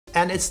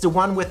and it's the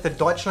one with the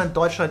Deutschland,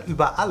 Deutschland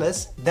über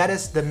alles. That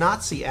is the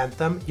Nazi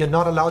anthem. You're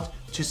not allowed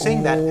to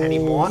sing that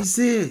anymore. Is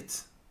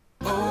it?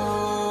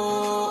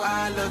 Oh,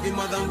 I love you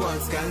more than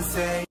words can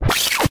say.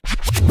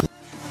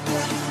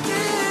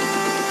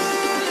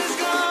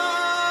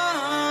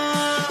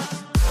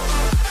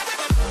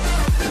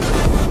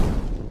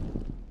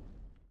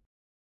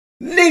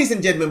 Ladies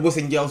and gentlemen, boys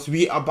and girls,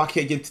 we are back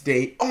here again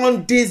today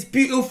on this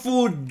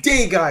beautiful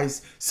day,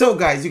 guys. So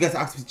guys, you guys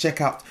asked me to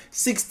check out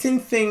 16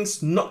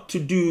 things not to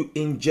do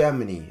in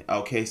Germany.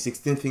 Okay,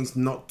 16 things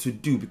not to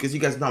do, because you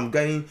guys know I'm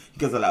going. You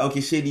guys are like,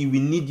 okay, Shady, we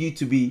need you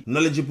to be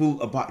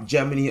knowledgeable about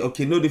Germany.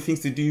 Okay, know the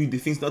things to do, the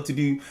things not to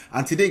do.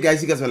 And today,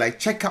 guys, you guys are like,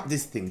 check out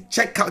this thing,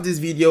 check out this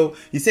video.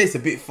 You say it's a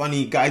bit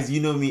funny, guys.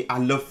 You know me, I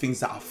love things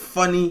that are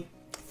funny.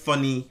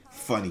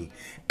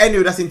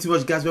 Anyway, that's ain't too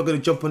much, guys. We're gonna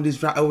jump on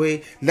this right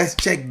away. Let's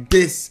check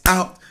this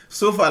out.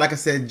 So far, like I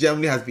said,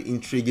 Germany has been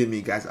intriguing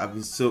me, guys. I've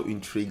been so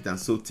intrigued and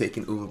so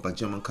taken over by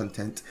German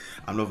content.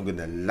 I'm not even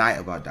gonna lie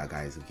about that,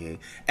 guys. Okay.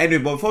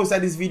 Anyway, but before we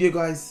start this video,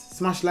 guys,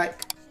 smash like,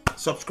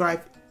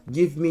 subscribe,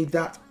 give me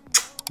that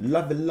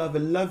love,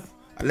 and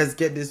let's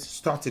get this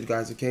started,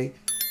 guys. Okay.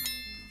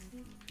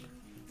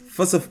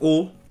 First of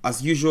all,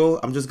 as usual,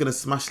 I'm just gonna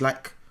smash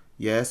like,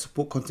 yeah,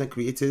 support content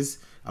creators.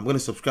 I'm gonna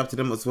subscribe to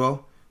them as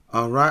well.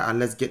 Alright, and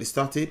let's get it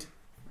started.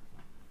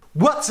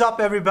 What's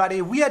up,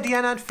 everybody? We are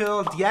Diana and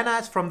Phil. Diana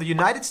is from the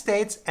United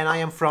States and I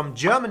am from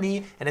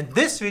Germany. And in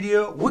this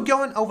video, we're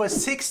going over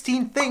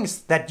 16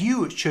 things that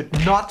you should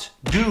not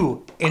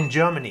do in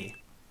Germany.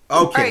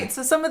 Okay. Alright,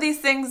 so some of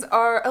these things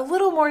are a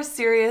little more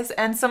serious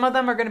and some of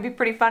them are going to be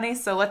pretty funny,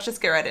 so let's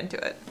just get right into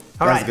it.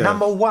 Alright,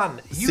 number one,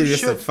 you Serious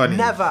should and funny.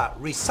 never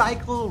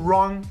recycle,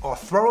 wrong, or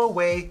throw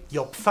away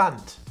your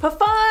Pfand.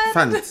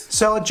 Pfand!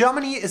 So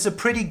Germany is a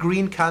pretty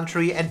green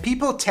country and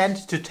people tend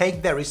to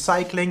take their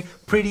recycling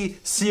pretty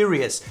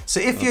serious. So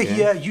if you're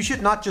here, you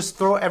should not just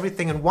throw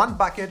everything in one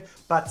bucket,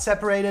 but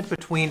separate it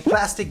between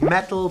plastic,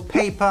 metal,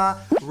 paper,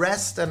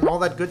 rest, and all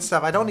that good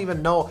stuff. I don't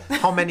even know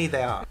how many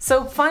there are.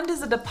 So Pfand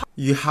is a deposit.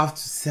 You have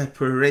to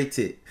separate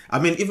it. I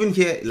mean, even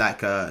here,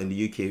 like in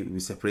the UK, we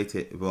separate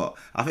it, but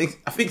I think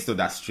it's not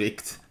that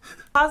strict.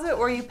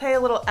 Where you pay a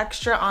little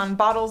extra on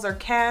bottles or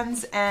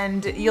cans,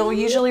 and you'll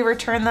usually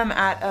return them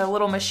at a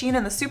little machine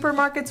in the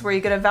supermarkets where you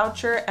get a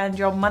voucher and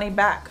your money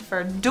back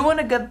for doing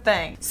a good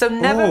thing. So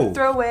never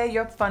throw away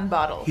your Pfand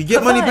bottle. You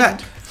get money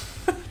back.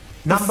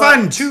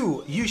 Number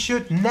two, you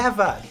should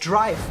never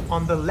drive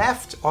on the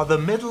left or the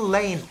middle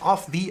lane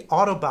of the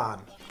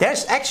Autobahn.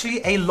 There's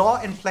actually a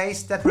law in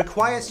place that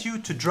requires you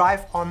to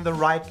drive on the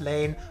right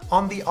lane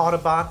on the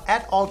Autobahn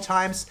at all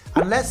times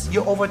unless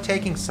you're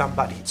overtaking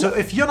somebody. So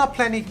if you're not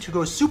planning to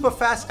go super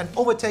fast and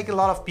overtake a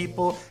lot of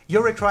people,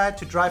 you're required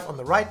to drive on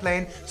the right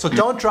lane. So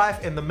don't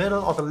drive in the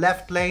middle or the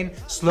left lane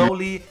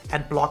slowly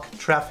and block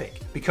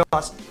traffic,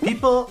 because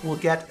people will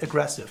get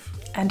aggressive.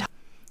 And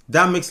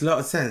that makes a lot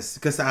of sense,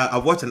 because I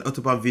watched an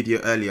Autobahn video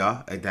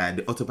earlier,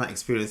 the Autobahn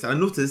experience, and I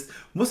noticed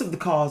most of the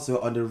cars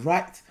were on the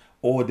right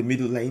or the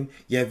middle lane.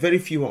 Yeah, very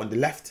few were on the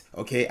left.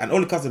 Okay, and all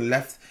the cars on the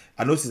left,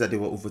 I noticed that they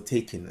were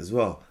overtaken as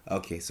well.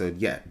 Okay, so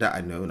yeah, that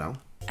I know now.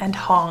 And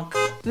honk.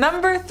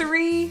 Number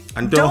three,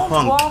 and don't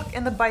honk. Walk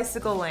in the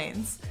bicycle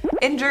lanes.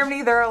 In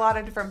Germany, there are a lot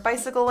of different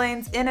bicycle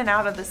lanes in and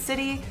out of the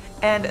city,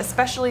 and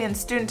especially in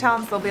student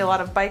towns, there'll be a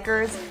lot of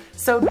bikers.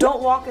 So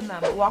don't walk in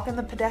them. Walk in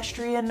the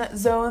pedestrian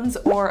zones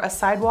or a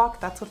sidewalk.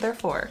 That's what they're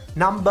for.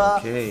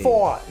 Number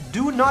four,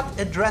 do not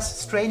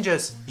address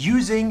strangers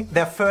using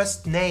their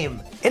first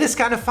name. It is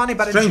kind of funny,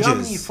 but in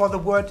Germany, for the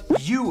word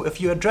you, if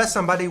you address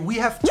somebody, we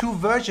have two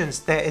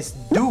versions. There is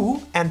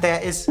du and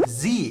there is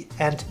sie.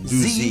 And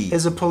sie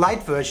is a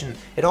polite version.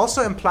 It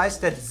also implies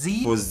that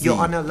sie, you're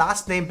on a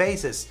last name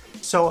basis.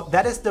 So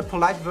that is the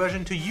polite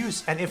version to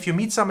use. And if you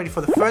meet somebody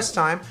for the first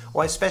time,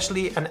 or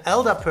especially an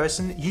elder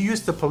person, you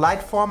use the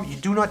polite form. You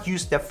do not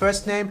use their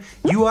first name.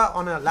 You are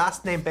on a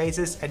last name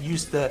basis and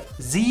use the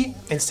sie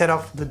instead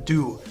of the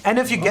du. And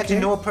if you get to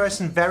know a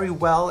person very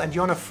well and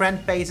you're on a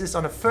friend basis,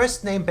 on a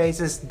first name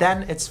basis,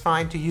 then it's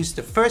fine to use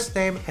the first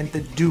name and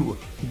the du.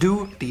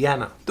 Du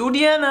Diana. Du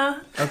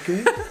Diana.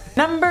 Okay.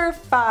 Number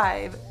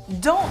five,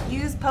 don't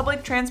use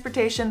public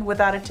transportation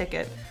without a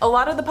ticket. A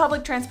lot of the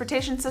public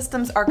transportation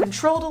systems are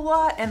controlled a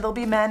lot, and there'll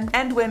be men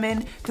and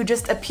women who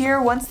just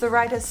appear once the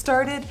ride has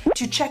started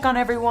to check on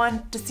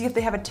everyone to see if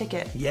they have a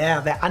ticket. Yeah,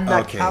 they're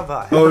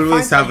undercover. Okay.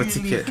 Always have a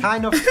ticket.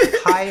 Kind of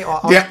high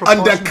or they're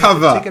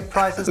undercover. Ticket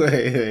prices.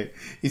 Wait.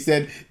 He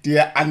said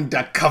they're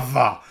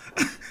undercover.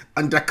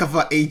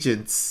 Undercover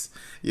agents.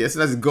 Yes,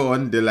 let's go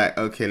on. They're like,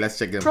 okay, let's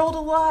check them. Controlled a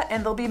lot,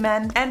 and there'll be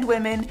men and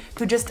women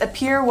who just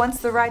appear once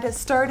the ride has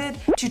started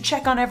to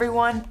check on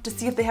everyone to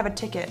see if they have a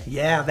ticket.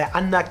 Yeah, they're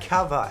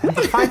undercover. And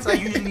the fines are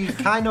usually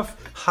kind of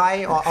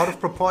high or out of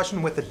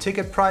proportion with the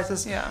ticket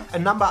prices. Yeah. A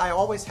number I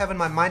always have in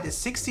my mind is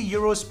 60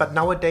 euros, but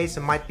nowadays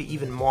it might be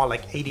even more,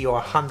 like 80 or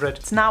 100.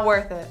 It's not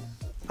worth it.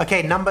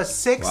 Okay, number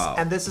 6,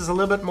 and this is a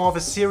little bit more of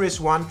a serious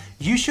one.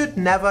 You should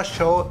never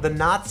show the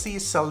Nazi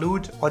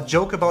salute or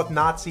joke about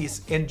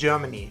Nazis in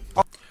Germany.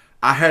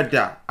 I heard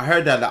that.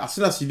 That as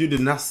soon as you do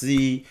the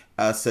Nazi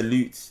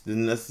salute, the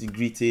Nazi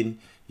greeting,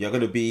 you're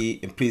gonna be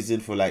in prison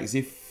for like, is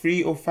it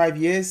 3 or 5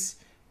 years?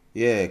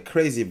 Yeah,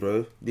 crazy,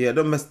 bro. Yeah,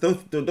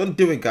 don't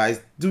do it,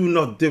 guys. Do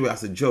not do it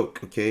as a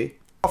joke, okay?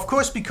 Of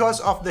course, because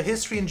of the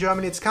history in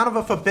Germany, it's kind of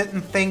a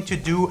forbidden thing to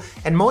do,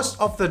 and most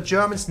of the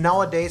Germans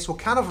nowadays were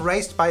kind of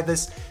raised by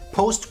this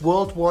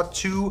post-World War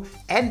II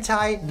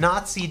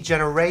anti-Nazi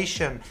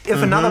generation.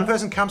 If another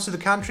person comes to the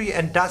country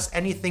and does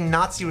anything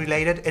Nazi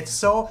related, it's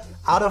so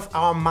out of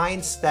our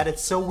minds that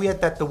it's so weird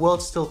that the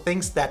world still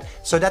thinks that.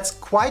 So that's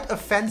quite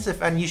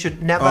offensive, and you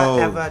should never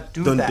ever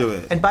do that. Do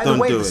it. And by the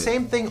way, the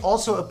same thing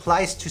also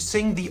applies to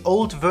sing the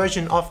old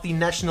version of the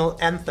national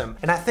anthem.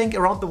 And I think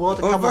around the world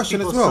a couple of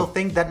people still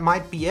think that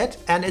might be it.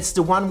 And it's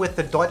the one with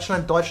the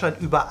Deutschland,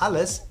 Deutschland über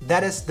alles.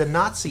 That is the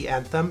Nazi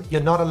anthem.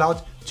 You're not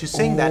allowed to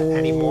sing that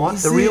anymore.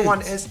 The real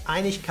one is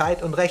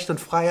Einigkeit und Recht und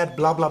Freiheit,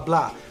 blah blah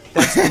blah.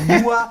 That's the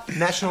newer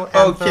national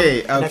anthem.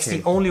 Okay. That's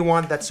the only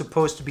one that's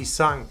supposed to be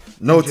sung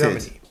in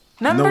Germany.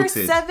 Number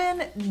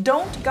 7,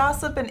 don't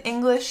gossip in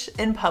English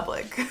in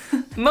public.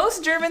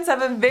 Most Germans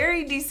have a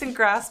very decent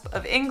grasp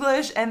of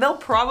English and they'll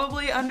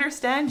probably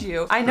understand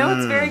you. I know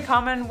it's very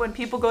common when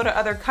people go to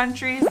other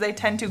countries, they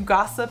tend to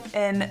gossip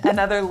in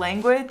another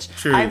language.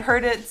 True. I've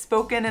heard it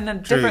spoken in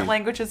different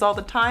languages all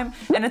the time,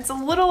 and it's a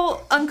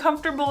little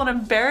uncomfortable and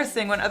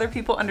embarrassing when other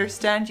people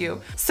understand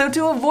you. So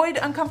to avoid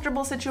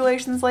uncomfortable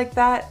situations like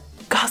that,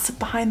 gossip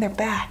behind their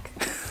back.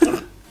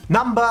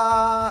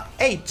 Number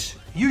 8.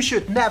 You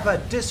should never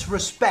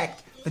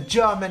disrespect the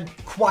German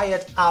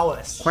quiet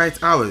hours.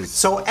 Quiet hours?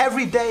 So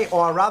every day,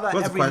 or rather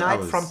What's every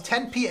night, from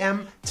 10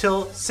 p.m.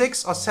 till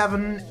 6 or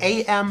 7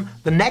 a.m.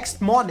 the next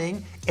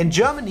morning, in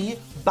Germany,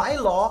 by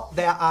law,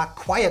 there are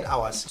quiet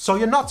hours. So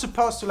you're not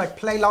supposed to like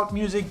play loud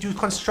music, do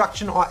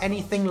construction or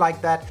anything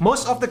like that.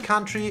 Most of the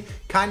country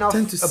kind of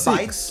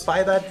abides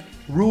by that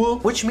rule,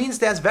 which means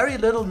there's very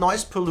little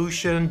noise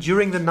pollution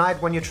during the night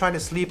when you're trying to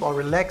sleep or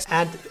relax,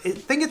 and I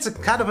think it's a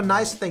kind of a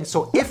nice thing.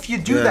 So if you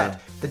do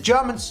that, the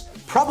Germans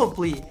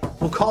probably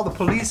will call the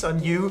police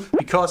on you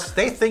because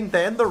they think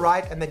they're in the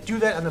right, and they do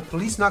that and the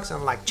police knocks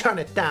and like turn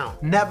it down.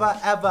 Never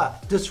ever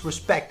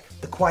disrespect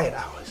the quiet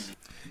hours.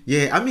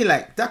 Yeah, I mean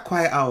like that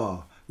quiet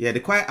hour. Yeah, the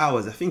quiet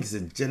hours, I think it's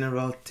a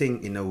general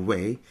thing in a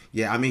way.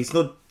 Yeah, I mean it's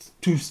not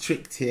too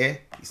strict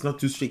here. It's not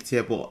too strict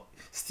here, but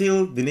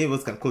still, the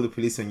neighbors can call the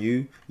police on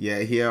you,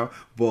 here,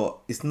 but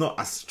it's not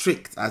as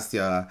strict as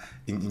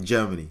in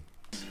Germany.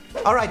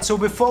 Alright, so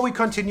before we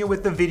continue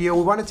with the video,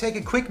 we want to take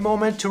a quick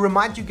moment to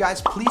remind you guys,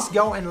 please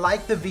go and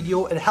like the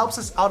video. It helps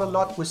us out a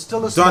lot. We're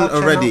still a small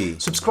channel.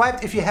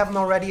 Subscribe if you haven't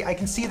already. I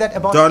can see that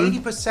about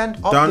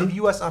 80% of the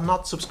viewers are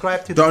not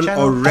subscribed to the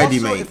channel.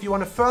 Also, if you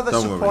want to further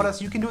support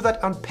us, you can do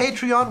that on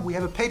Patreon. We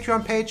have a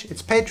Patreon page.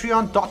 It's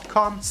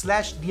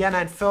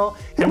patreon.com/DeannaandPhil.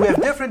 And we have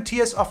different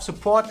tiers of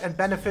support and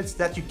benefits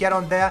that you get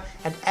on there.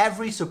 And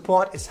every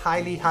support is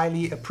highly,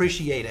 highly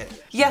appreciated.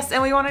 Yes,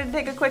 and we wanted to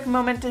take a quick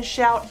moment to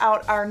shout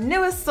out our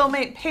newest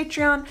soulmate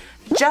Patreon,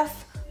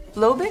 Jeff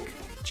Lobig?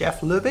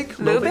 Jeff Lubig?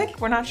 Lubig?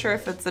 We're not sure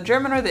if it's the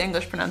German or the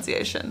English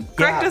pronunciation.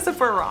 Correct us if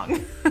we're wrong.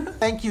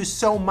 Thank you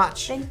so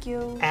much. Thank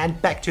you. And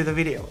back to the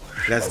video.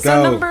 Let's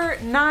So go. number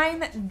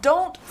 9,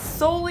 don't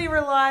solely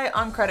rely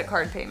on credit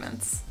card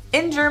payments.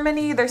 In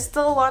Germany, there's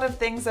still a lot of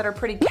things that are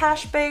pretty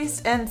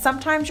cash-based, and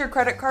sometimes your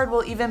credit card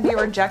will even be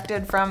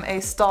rejected from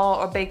a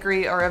stall, a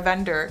bakery, or a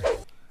vendor.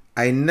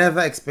 I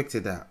never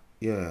expected that.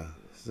 Yeah.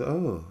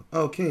 So,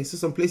 okay. So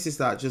some places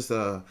that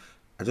are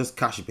just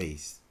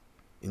cash-based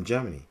in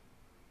Germany.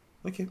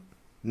 Okay.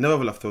 Never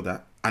will have thought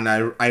that. And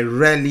I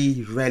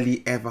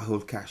rarely ever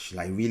hold cash.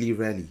 Like really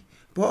rarely.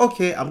 But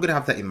okay, I'm gonna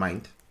have that in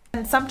mind.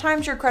 And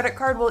sometimes your credit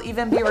card will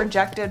even be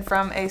rejected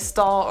from a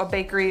stall, a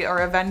bakery, or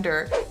a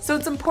vendor. So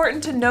it's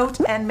important to note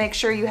and make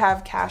sure you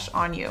have cash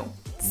on you.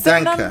 So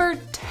number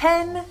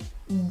 10,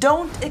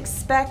 don't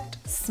expect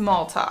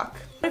small talk.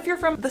 If you're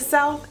from the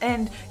South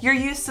and you're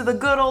used to the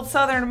good old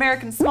Southern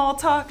American small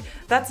talk,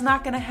 that's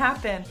not gonna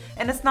happen.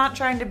 And it's not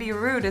trying to be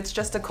rude, it's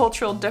just a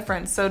cultural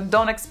difference. So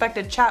don't expect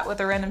to chat with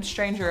a random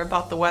stranger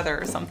about the weather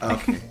or something.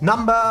 Okay.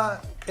 Number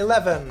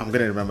 11 I'm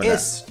gonna remember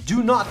is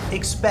do not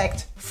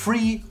expect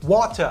free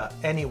water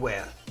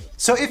anywhere.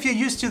 So if you're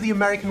used to the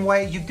American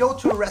way, you go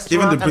to a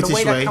restaurant and the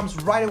waiter comes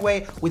right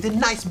away with a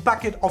nice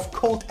bucket of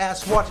cold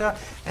ass water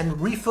and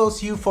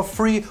refills you for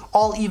free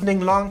all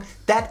evening long.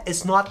 That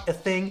is not a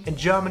thing in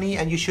Germany,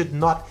 and you should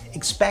not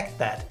expect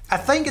that. I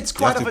think it's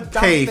quite of a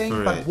dumb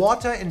thing, but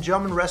water in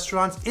German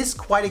restaurants is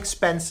quite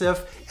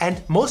expensive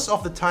and most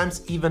of the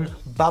times even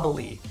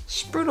bubbly.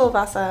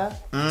 Sprudelwasser.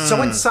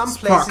 So in some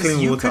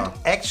places you could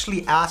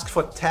actually ask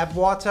for tap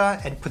water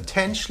and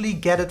potentially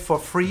get it for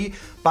free,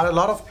 but a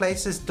lot of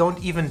places don't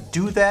even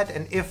do that,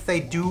 and if they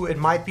do, it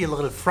might be a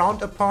little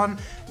frowned upon.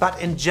 But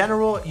in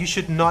general, you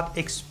should not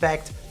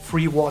expect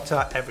free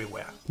water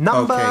everywhere.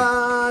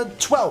 Number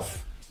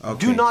 12.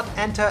 Do not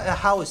enter a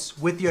house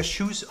with your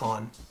shoes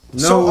on.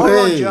 So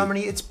around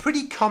Germany, it's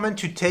pretty common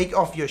to take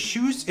off your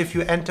shoes if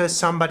you enter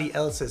somebody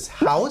else's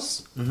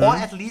house, or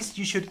at least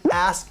you should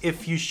ask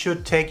if you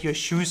should take your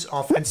shoes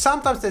off. And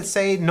sometimes they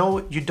say,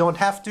 no, you don't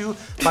have to,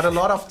 but a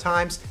lot of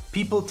times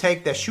people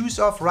take their shoes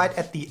off right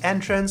at the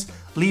entrance,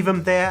 leave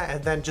them there,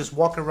 and then just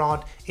walk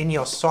around in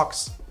your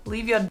socks.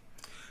 Leave your...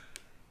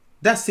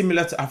 That's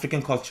similar to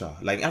African culture.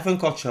 Like African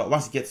culture,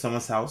 once you get to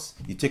someone's house,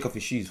 you take off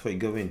your shoes before you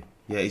go in.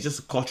 Yeah, it's just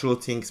a cultural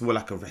thing. It's more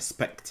like a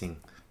respect thing.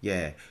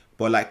 Yeah.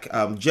 But like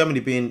Germany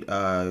being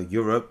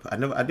Europe, I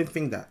didn't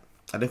think that.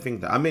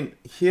 I mean,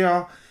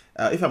 here,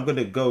 if I'm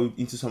gonna go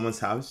into someone's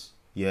house,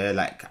 yeah,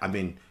 like I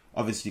mean,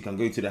 obviously you can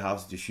go into the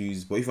house with your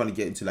shoes, but if you want to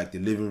get into like the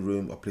living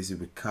room or places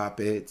with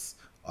carpets,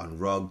 on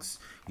rugs,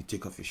 you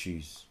take off your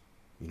shoes,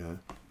 you know.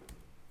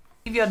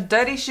 Leave your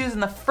dirty shoes in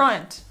the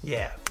front.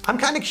 Yeah. I'm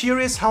kind of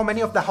curious how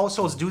many of the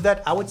households do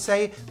that. I would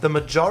say the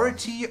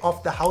majority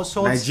of the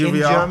households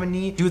Nigeria, in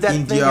Germany do that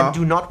India, thing and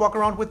do not walk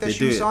around with their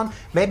shoes on.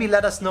 Maybe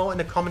let us know in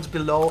the comments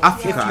below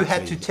if you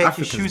had to take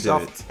your shoes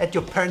off at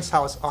your parents'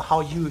 house or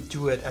how you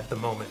do it at the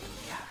moment.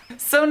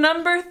 So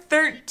number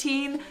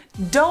 13,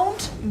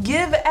 don't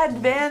give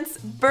advance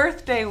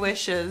birthday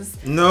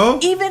wishes. No.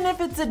 Even if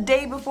it's a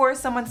day before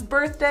someone's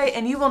birthday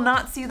and you will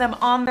not see them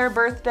on their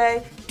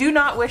birthday, do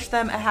not wish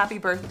them a happy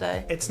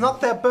birthday. It's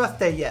not their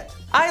birthday yet.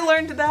 I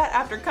learned that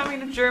after coming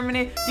to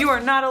Germany. You are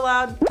not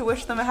allowed to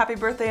wish them a happy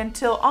birthday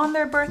until on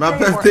their birthday. My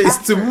birthday is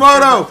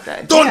tomorrow.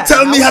 Don't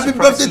tell me happy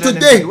birthday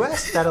today. In the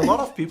US, that a lot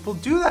of people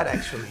do that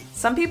actually.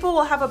 Some people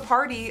will have a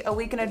party a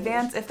week in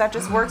advance if that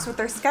just works with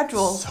their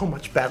schedule. So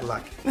much bad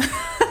luck.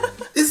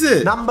 Is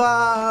it?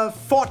 Number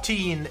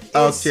 14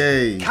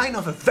 is kind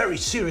of a very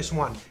serious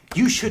one.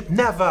 You should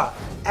never,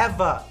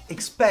 ever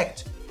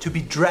expect to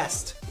be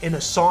dressed in a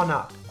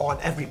sauna on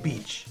every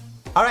beach.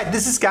 All right,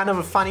 this is kind of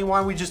a funny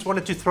one. We just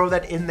wanted to throw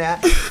that in there.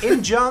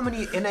 In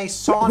Germany, in a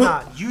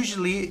sauna,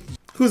 usually...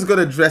 Who's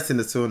gonna dress in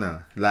the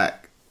sauna?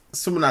 Like,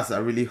 saunas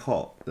are really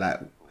hot. Like,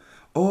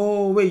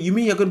 oh, wait, you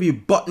mean you're gonna be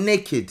butt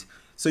naked?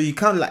 So you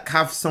can't like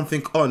have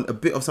something on, a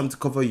bit of something to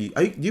cover you.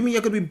 Do you mean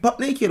you're gonna be butt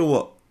naked or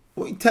what?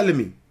 What are you telling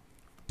me?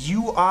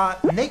 You are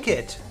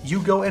naked.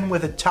 You go in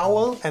with a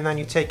towel and then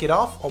you take it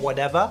off or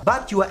whatever,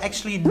 but you are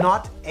actually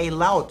not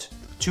allowed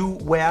to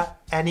wear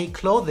any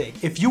clothing.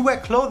 If you wear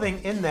clothing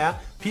in there,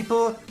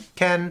 people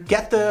can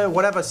get the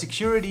whatever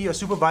security or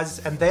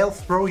supervisors and they'll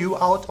throw you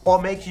out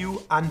or make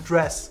you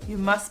undress. You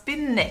must be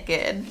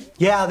naked.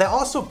 Yeah, there are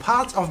also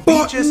parts of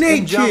beaches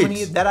in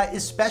Germany that are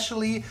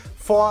especially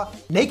for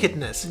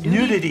nakedness,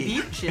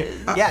 nudity.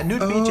 Beaches. Yeah,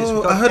 nude beaches.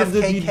 I heard of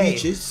the nude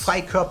beaches.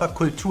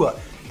 Freikörperkultur.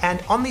 And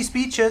on these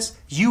beaches,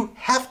 you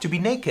have to be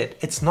naked.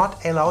 It's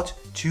not allowed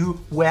to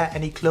wear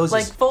any clothes.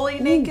 Like fully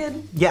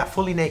naked? Yeah,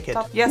 fully naked.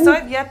 Yeah, so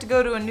I've yet to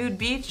go to a nude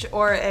beach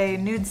or a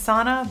nude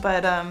sauna,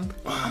 but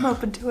I'm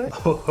open to it.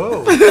 Oh,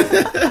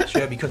 ho.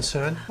 Should I be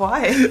concerned?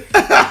 Why? It's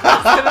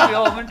gonna be a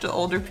whole bunch of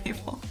older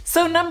people.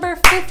 So number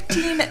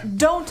 15,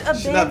 don't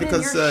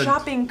abandon your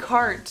shopping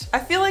cart. I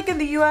feel like in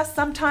the US,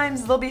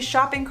 sometimes there'll be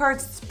shopping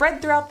carts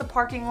spread throughout the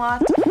parking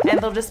lot, and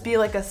they'll just be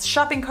like a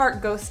shopping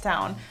cart ghost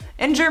town.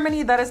 In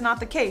Germany, that is not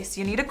the case.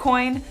 You need a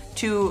coin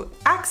to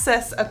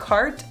access a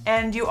cart,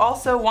 and you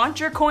also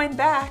want your coin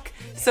back,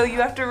 so you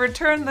have to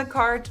return the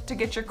cart to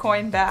get your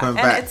coin back.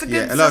 It's a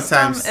good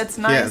system, it's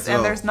nice,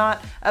 and there's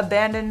not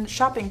abandoned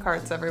shopping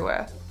carts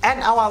everywhere.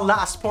 And our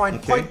last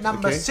point, point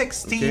number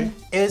 16,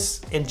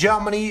 is in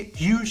Germany,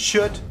 you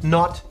should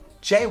not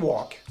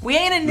jaywalk. We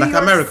ain't in New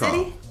York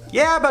City.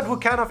 Yeah, but we're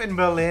kind of in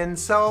Berlin,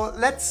 so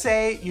let's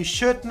say you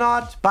should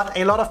not, but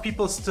a lot of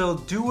people still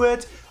do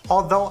it.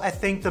 Although I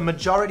think the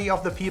majority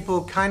of the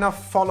people kind of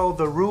follow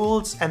the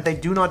rules and they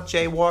do not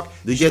jaywalk.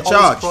 They get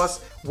charged.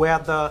 Cross where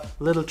the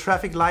little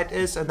traffic light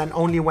is, and then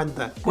only when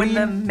the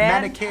green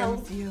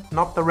mannequin,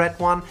 not the red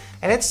one.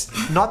 And it's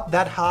not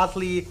that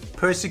hardly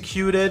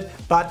persecuted,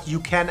 but you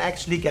can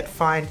actually get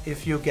fined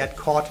if you get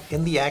caught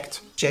in the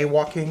act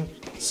jaywalking.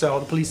 So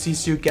the police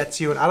sees you,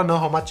 gets you, and I don't know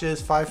how much it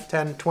is, 5,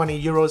 10,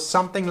 20 euros,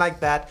 something like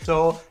that.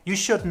 So you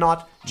should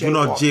not jaywalk. Do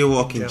not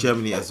jaywalk in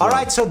Germany as well.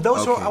 Alright, so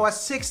those were our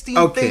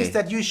 16 things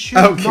that you should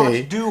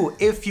not do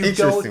if you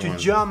go to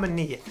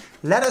Germany.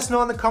 Let us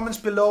know in the comments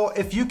below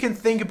if you can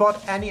think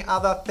about any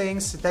other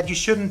things that you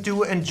shouldn't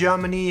do in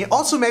Germany.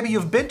 Also, maybe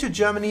you've been to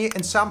Germany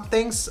and some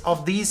things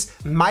of these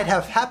might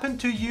have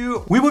happened to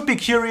you. We would be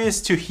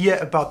curious to hear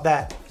about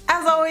that.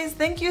 As always,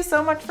 thank you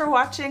so much for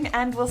watching,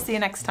 and we'll see you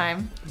next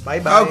time.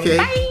 Bye-bye. Okay.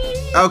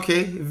 Bye.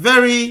 Okay.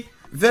 Very,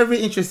 very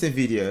interesting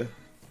video.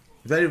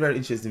 Very, very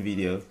interesting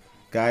video.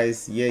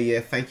 Guys, yeah.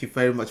 Thank you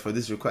very much for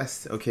this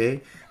request.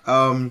 Okay.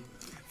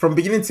 From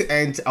beginning to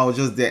end, I was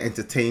just there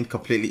entertained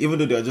completely, even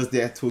though they were just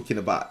there talking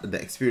about the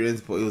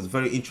experience, but it was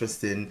very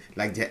interesting.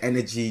 Like their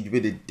energy, the way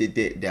they did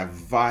it, their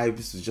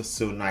vibes was just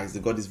so nice. They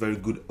got this very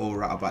good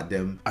aura about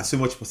them and so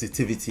much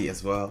positivity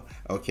as well.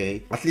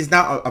 Okay, at least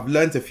now I've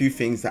learned a few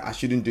things that I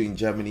shouldn't do in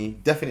Germany.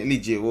 Definitely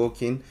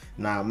jaywalking.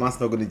 Nah,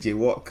 man's not gonna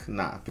jaywalk.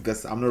 Nah,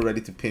 because I'm not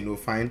ready to pay no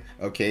fine.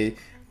 Okay,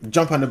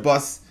 jump on the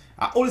bus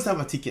I always have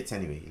my tickets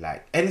anyway.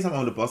 Like anytime I'm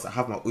on the bus, I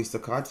have my Oyster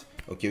card,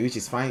 okay, which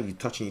is fine. You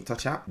touch in, you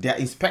touch out. There are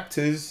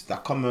inspectors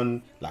that come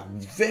on like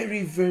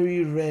very,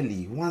 very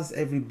rarely, once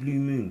every blue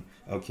moon.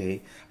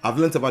 Okay, I've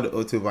learned about the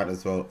Autobahn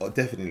as well. Oh,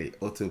 definitely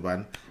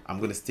Autobahn. I'm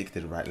gonna stick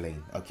to the right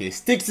lane. Okay,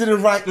 stick to the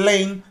right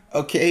lane.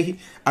 Okay,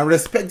 and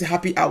respect the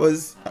happy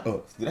hours.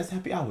 Oh, that's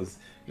happy hours.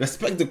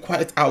 Respect the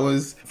quiet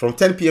hours from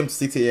 10 p.m. to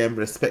 6 a.m.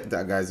 Respect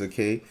that, guys.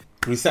 Okay,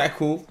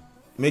 recycle.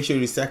 Make sure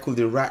you recycle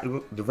the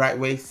right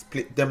way.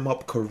 Split them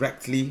up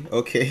correctly.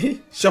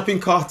 Okay. Shopping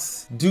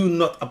carts. Do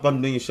not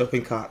abandon your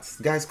shopping carts,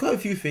 guys. Quite a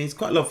few things.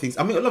 Quite a lot of things.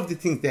 I mean, a lot of the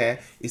things there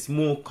is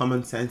more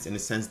common sense in the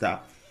sense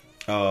that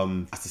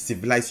as a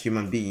civilized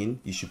human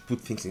being, you should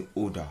put things in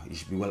order. You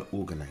should be well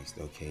organized.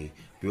 Okay,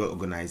 be well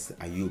organized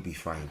and you'll be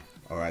fine.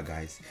 All right,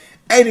 guys.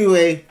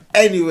 Anyway,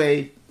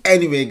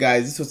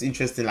 guys, this was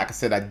interesting. Like I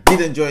said, I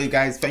did enjoy it,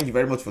 guys. Thank you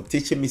very much for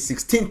teaching me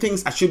 16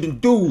 things I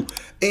shouldn't do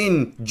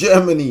in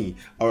Germany.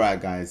 All right,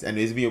 guys. And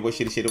it's me, your boy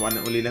Shae, the one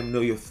and only. Let me know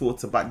your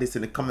thoughts about this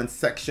in the comment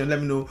section. Let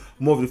me know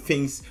more of the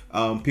things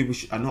people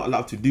are not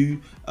allowed to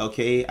do.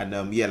 Okay,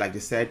 and yeah, like I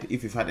said,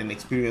 if you've had an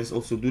experience,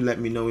 also do let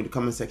me know in the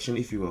comment section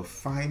if you will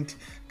find.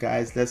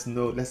 Guys, let's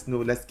know. Let's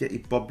get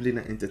it bubbling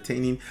and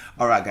entertaining.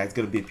 All right, guys,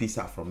 gonna be a peace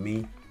out from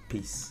me.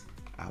 Peace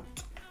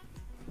out.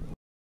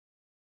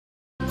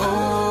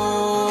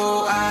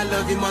 I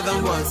love you more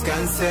than words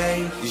can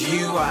say.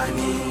 You are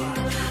me.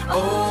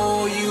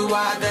 Oh, you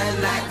are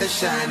the light that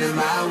shine in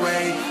my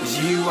way.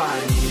 You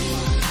are me.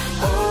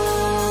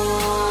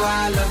 Oh,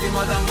 I love you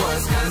more than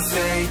words can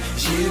say.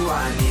 You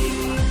are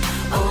me.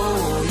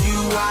 Oh,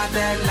 you are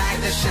the light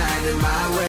that shine in my way.